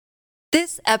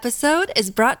This episode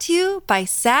is brought to you by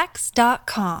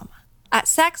Sax.com. At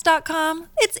Sax.com,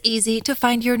 it's easy to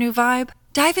find your new vibe.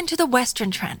 Dive into the Western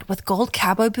trend with gold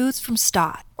cowboy boots from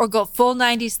Stott, or go full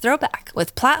 90s throwback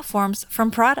with platforms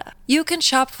from Prada. You can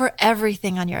shop for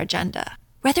everything on your agenda,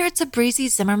 whether it's a breezy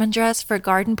Zimmermann dress for a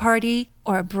garden party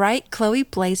or a bright Chloe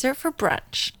blazer for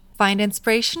brunch. Find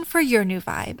inspiration for your new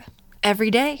vibe every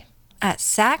day at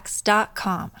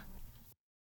Sax.com.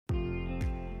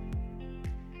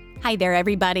 Hi there,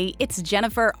 everybody. It's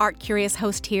Jennifer, ArtCurious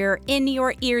host here in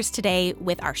your ears today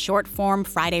with our short-form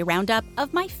Friday roundup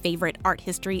of my favorite art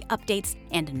history updates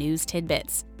and news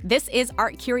tidbits. This is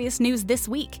ArtCurious News This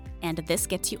Week, and this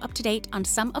gets you up to date on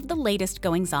some of the latest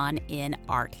goings-on in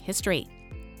art history.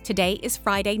 Today is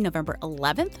Friday, November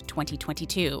 11th,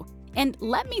 2022. And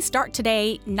let me start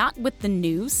today not with the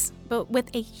news, but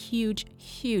with a huge,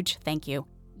 huge thank you.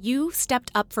 You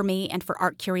stepped up for me and for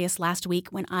ArtCurious last week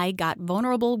when I got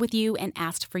vulnerable with you and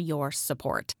asked for your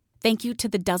support. Thank you to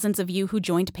the dozens of you who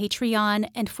joined Patreon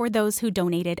and for those who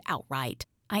donated outright.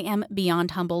 I am beyond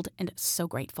humbled and so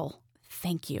grateful.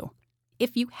 Thank you.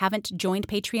 If you haven't joined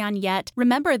Patreon yet,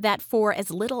 remember that for as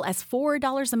little as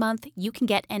 $4 a month, you can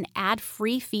get an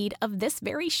ad-free feed of this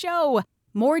very show.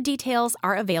 More details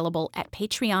are available at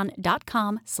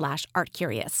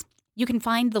patreon.com/artcurious. You can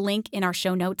find the link in our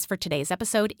show notes for today's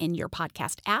episode in your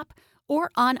podcast app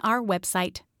or on our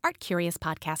website,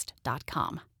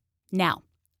 artcuriouspodcast.com. Now,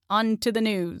 on to the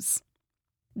news.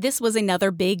 This was another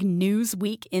big news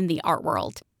week in the art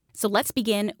world. So let's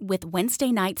begin with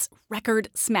Wednesday night's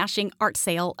record-smashing art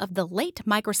sale of the late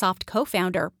Microsoft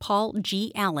co-founder Paul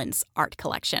G. Allen's art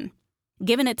collection.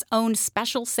 Given its own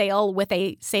special sale with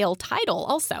a sale title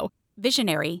also,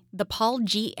 Visionary, the Paul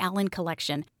G. Allen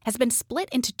collection, has been split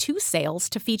into two sales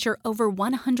to feature over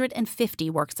 150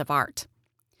 works of art.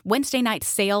 Wednesday night's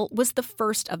sale was the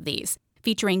first of these,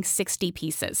 featuring 60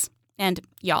 pieces. And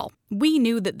y'all, we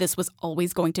knew that this was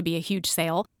always going to be a huge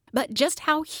sale, but just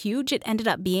how huge it ended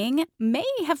up being may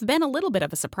have been a little bit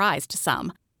of a surprise to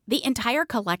some. The entire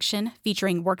collection,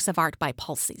 featuring works of art by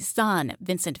Paul Cézanne,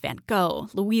 Vincent van Gogh,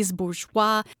 Louise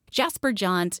Bourgeois, Jasper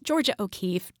Johns, Georgia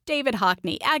O'Keeffe, David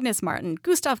Hockney, Agnes Martin,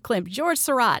 Gustav Klimt, Georges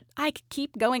Seurat, I could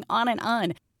keep going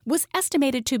on, was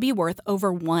estimated to be worth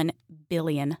over $1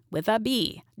 billion, with a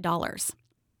B, dollars.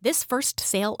 This first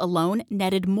sale alone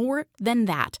netted more than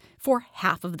that for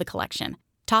half of the collection,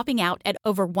 topping out at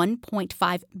over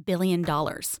 $1.5 billion,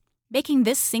 making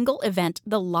this single event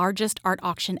the largest art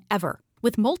auction ever,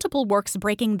 with multiple works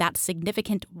breaking that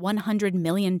significant $100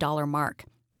 million mark.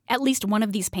 At least one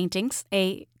of these paintings,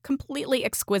 a completely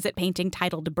exquisite painting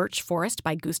titled Birch Forest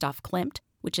by Gustav Klimt,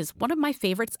 which is one of my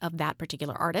favorites of that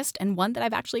particular artist and one that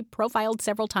I've actually profiled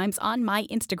several times on my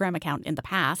Instagram account in the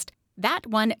past, that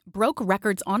one broke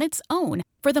records on its own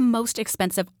for the most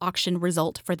expensive auction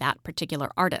result for that particular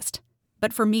artist.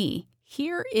 But for me,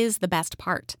 here is the best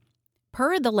part.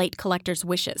 Per the late collector's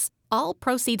wishes, all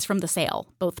proceeds from the sale,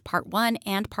 both Part 1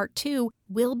 and Part 2,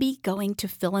 will be going to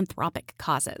philanthropic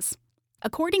causes.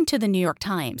 According to the New York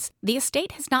Times, the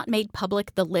estate has not made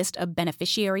public the list of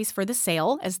beneficiaries for the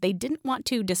sale, as they didn't want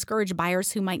to discourage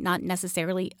buyers who might not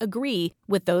necessarily agree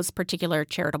with those particular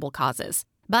charitable causes.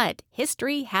 But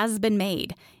history has been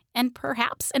made, and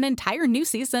perhaps an entire new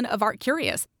season of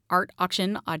ArtCurious, Art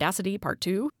Auction Audacity Part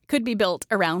 2, could be built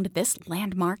around this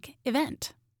landmark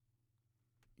event.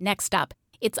 Next up,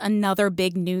 it's another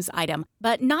big news item,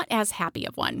 but not as happy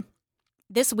of one.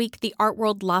 This week, the art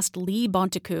world lost Lee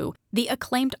Bontekoe, the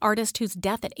acclaimed artist whose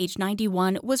death at age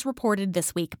 91 was reported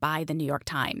this week by the New York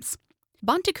Times.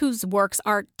 Bontekoe's works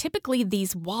are typically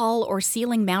these wall or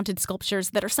ceiling-mounted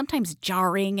sculptures that are sometimes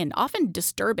jarring and often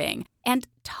disturbing, and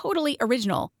totally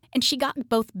original. And she got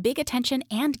both big attention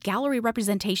and gallery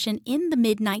representation in the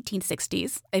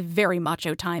mid-1960s, a very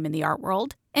macho time in the art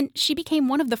world, and she became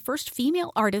one of the first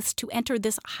female artists to enter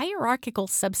this hierarchical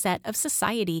subset of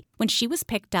society when she was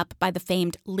picked up by the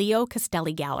famed Leo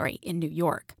Castelli Gallery in New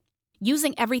York.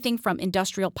 Using everything from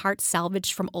industrial parts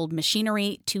salvaged from old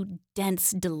machinery to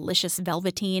dense, delicious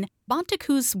velveteen,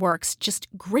 Bontekoe's works just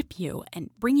grip you and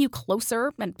bring you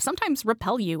closer and sometimes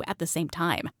repel you at the same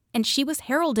time. And she was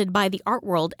heralded by the art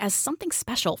world as something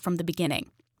special from the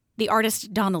beginning. The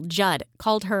artist Donald Judd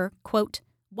called her, quote,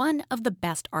 one of the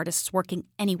best artists working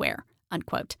anywhere,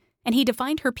 unquote. And he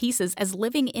defined her pieces as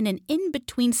living in an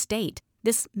in-between state,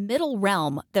 this middle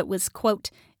realm that was,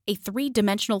 quote, a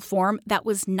three-dimensional form that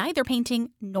was neither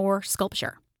painting nor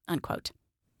sculpture, unquote.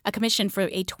 A commission for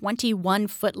a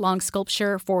 21-foot-long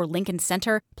sculpture for Lincoln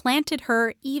Center planted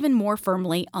her even more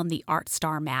firmly on the art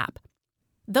star map.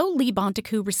 Though Lee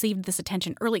Bontekoe received this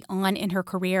attention early on in her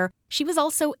career, she was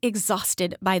also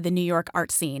exhausted by the New York art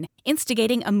scene,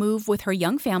 instigating a move with her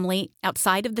young family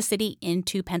outside of the city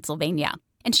into Pennsylvania.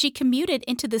 And she commuted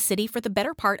into the city for the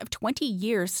better part of 20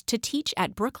 years to teach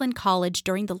at Brooklyn College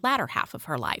during the latter half of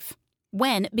her life.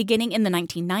 When, beginning in the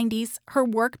 1990s, her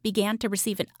work began to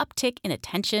receive an uptick in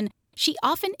attention, she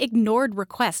often ignored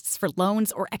requests for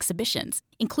loans or exhibitions,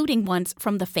 including ones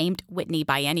from the famed Whitney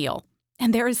Biennial.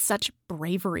 And there is such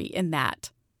bravery in that.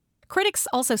 Critics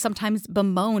also sometimes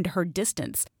bemoaned her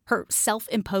distance, her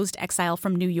self-imposed exile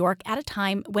from New York at a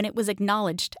time when it was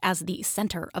acknowledged as the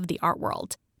center of the art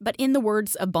world. But in the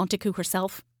words of Bontekoe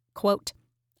herself, quote,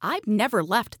 "I've never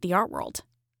left the art world.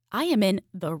 I am in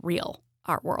the real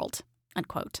art world,"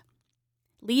 unquote.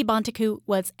 Lee Bontekoe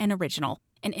was an original,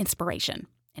 an inspiration,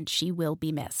 and she will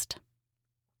be missed.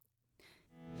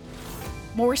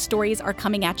 More stories are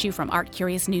coming at you from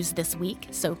ArtCurious News this week,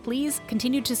 so please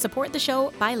continue to support the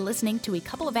show by listening to a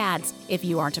couple of ads if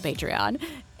you aren't a Patreon.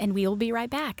 And we will be right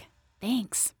back.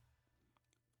 Thanks.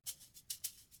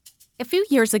 A few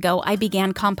years ago, I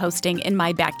began composting in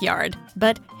my backyard.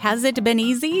 But has it been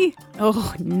easy?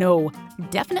 Oh, no,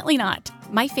 definitely not.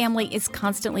 My family is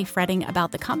constantly fretting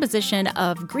about the composition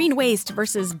of green waste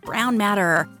versus brown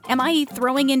matter. Am I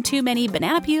throwing in too many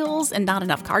banana peels and not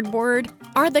enough cardboard?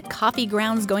 Are the coffee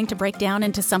grounds going to break down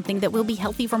into something that will be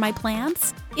healthy for my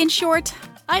plants? In short,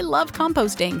 I love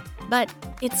composting, but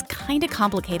it's kind of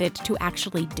complicated to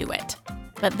actually do it.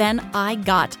 But then I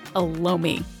got a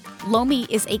Lomi. Lomi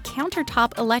is a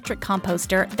countertop electric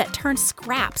composter that turns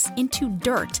scraps into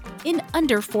dirt in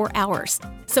under 4 hours.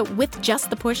 So with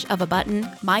just the push of a button,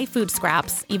 my food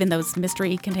scraps, even those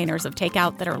mystery containers of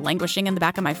takeout that are languishing in the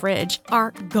back of my fridge,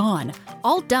 are gone.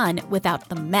 All done without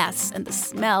the mess and the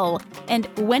smell. And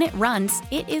when it runs,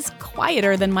 it is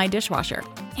quieter than my dishwasher.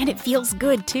 And it feels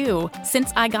good too.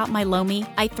 Since I got my Lomi,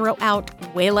 I throw out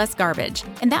way less garbage.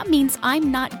 And that means I'm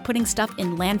not putting stuff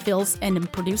in landfills and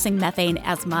producing methane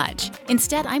as much.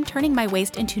 Instead, I'm turning my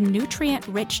waste into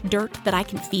nutrient-rich dirt that I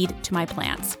can feed to my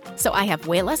plants. So I have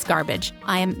way less garbage,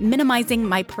 I am minimizing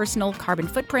my personal carbon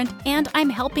footprint, and I'm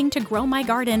helping to grow my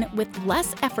garden with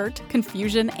less effort,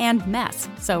 confusion, and mess.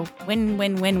 So win,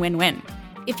 win, win, win, win.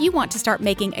 If you want to start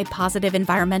making a positive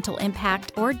environmental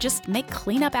impact or just make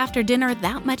cleanup after dinner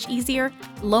that much easier,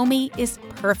 Lomi is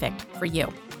perfect for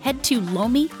you. Head to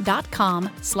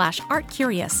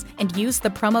lomi.com/artcurious and use the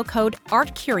promo code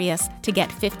ArtCurious to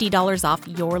get $50 off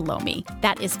your Lomi.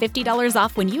 That is $50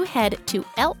 off when you head to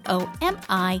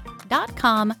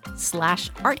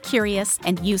lomi.com/artcurious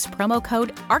and use promo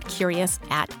code ArtCurious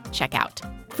at checkout.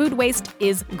 Food waste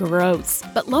is gross,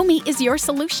 but Lomi is your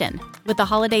solution. With the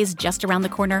holidays just around the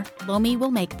corner, Lomi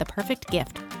will make the perfect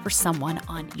gift for someone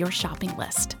on your shopping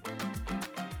list.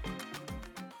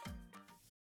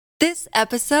 This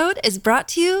episode is brought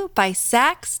to you by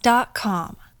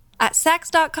Saks.com. At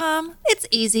Saks.com, it's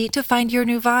easy to find your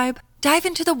new vibe. Dive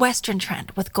into the Western trend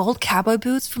with gold cowboy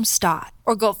boots from Stott,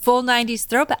 or go full 90s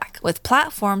throwback with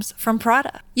platforms from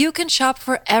Prada. You can shop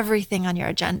for everything on your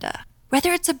agenda,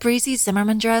 whether it's a breezy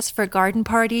Zimmermann dress for a garden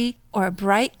party or a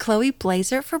bright Chloe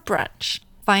blazer for brunch.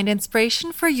 Find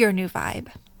inspiration for your new vibe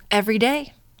every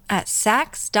day at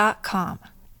Saks.com.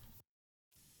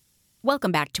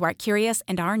 Welcome back to ArtCurious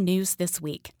and our news this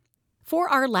week. For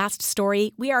our last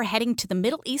story, we are heading to the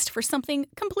Middle East for something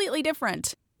completely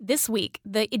different. This week,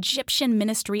 the Egyptian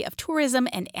Ministry of Tourism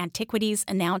and Antiquities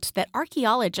announced that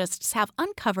archaeologists have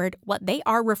uncovered what they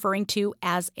are referring to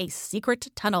as a secret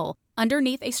tunnel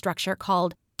underneath a structure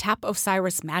called Tap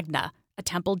Osiris Magna, a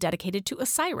temple dedicated to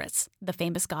Osiris, the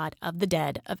famous god of the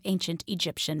dead of ancient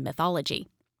Egyptian mythology.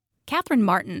 Catherine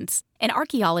Martins, an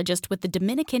archaeologist with the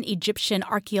Dominican Egyptian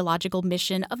Archaeological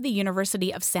Mission of the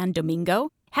University of San Domingo,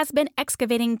 has been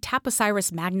excavating Tap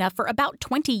Osiris Magna for about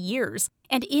 20 years,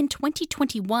 and in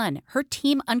 2021, her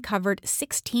team uncovered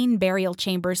 16 burial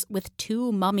chambers with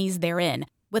 2 mummies therein,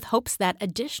 with hopes that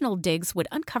additional digs would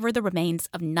uncover the remains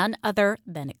of none other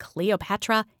than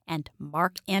Cleopatra and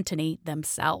Mark Antony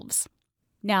themselves.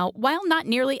 Now, while not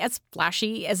nearly as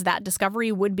flashy as that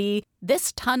discovery would be,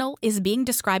 this tunnel is being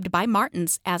described by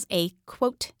Martins as a,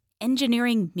 quote,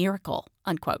 engineering miracle,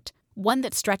 unquote, one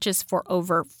that stretches for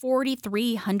over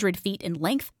 4,300 feet in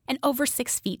length and over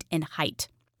 6 feet in height.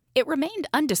 It remained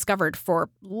undiscovered for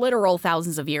literal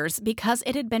thousands of years because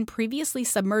it had been previously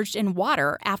submerged in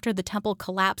water after the temple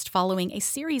collapsed following a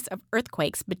series of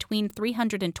earthquakes between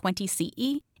 320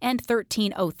 CE and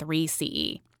 1303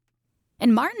 CE.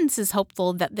 And Martins is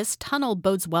hopeful that this tunnel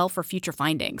bodes well for future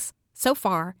findings. So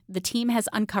far, the team has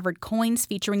uncovered coins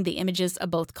featuring the images of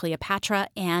both Cleopatra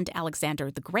and Alexander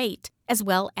the Great, as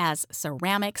well as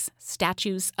ceramics,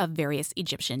 statues of various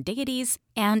Egyptian deities,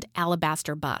 and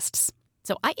alabaster busts.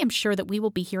 So I am sure that we will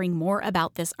be hearing more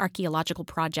about this archaeological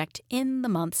project in the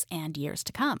months and years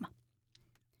to come.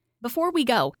 Before we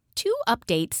go, 2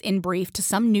 updates in brief to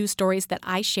some news stories that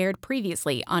I shared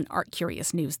previously on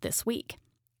ArtCurious News this week.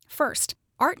 First,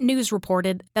 Art News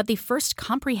reported that the first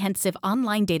comprehensive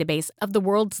online database of the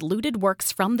world's looted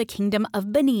works from the Kingdom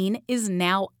of Benin is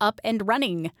now up and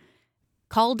running.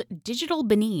 Called Digital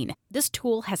Benin, this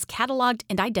tool has cataloged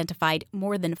and identified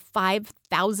more than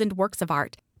 5,000 works of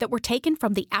art that were taken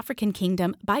from the African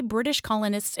kingdom by British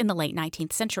colonists in the late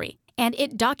 19th century. And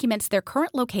it documents their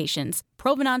current locations,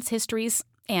 provenance histories,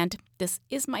 and this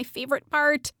is my favorite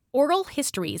part, oral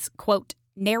histories, quote,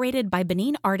 narrated by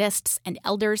Benin artists and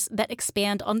elders that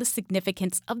expand on the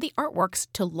significance of the artworks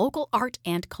to local art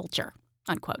and culture,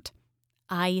 unquote.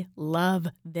 I love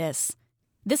this.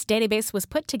 This database was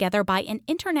put together by an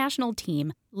international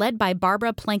team led by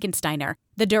Barbara Plankensteiner,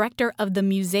 the director of the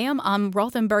Museum am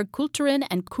Rothenburg Kulturen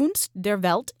und Kunst der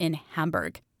Welt in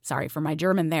Hamburg. Sorry for my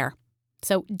German there.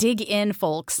 So dig in,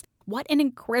 folks. What an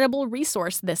incredible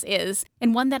resource this is,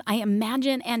 and one that I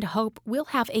imagine and hope will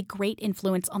have a great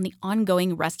influence on the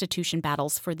ongoing restitution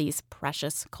battles for these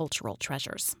precious cultural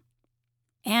treasures.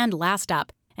 And last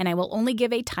up, and I will only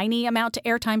give a tiny amount of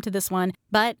airtime to this one,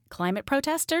 but climate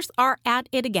protesters are at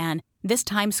it again, this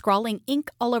time scrawling ink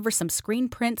all over some screen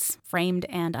prints, framed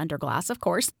and under glass, of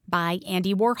course, by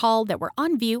Andy Warhol that were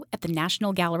on view at the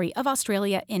National Gallery of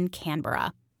Australia in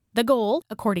Canberra. The goal,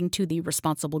 according to the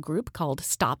responsible group called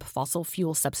Stop Fossil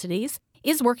Fuel Subsidies,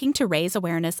 is working to raise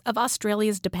awareness of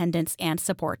Australia's dependence and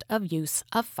support of use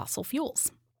of fossil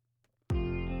fuels.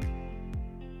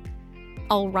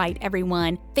 All right,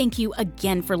 everyone. Thank you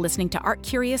again for listening to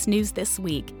ArtCurious News this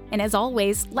week. And as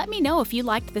always, let me know if you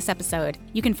liked this episode.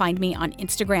 You can find me on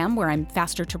Instagram, where I'm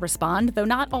faster to respond, though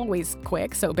not always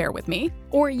quick, so bear with me.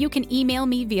 Or you can email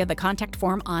me via the contact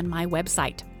form on my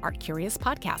website,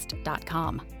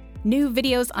 ArtCuriousPodcast.com. New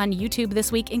videos on YouTube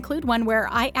this week include one where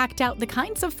I act out the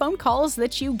kinds of phone calls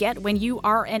that you get when you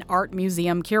are an art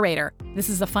museum curator. This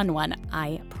is a fun one,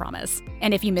 I promise.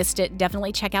 And if you missed it,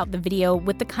 definitely check out the video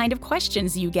with the kind of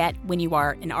questions you get when you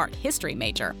are an art history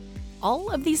major.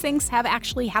 All of these things have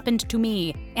actually happened to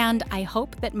me, and I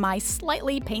hope that my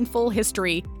slightly painful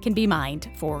history can be mined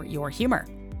for your humor.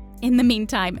 In the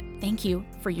meantime, thank you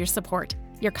for your support,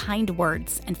 your kind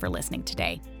words, and for listening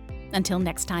today. Until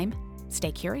next time, stay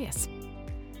curious.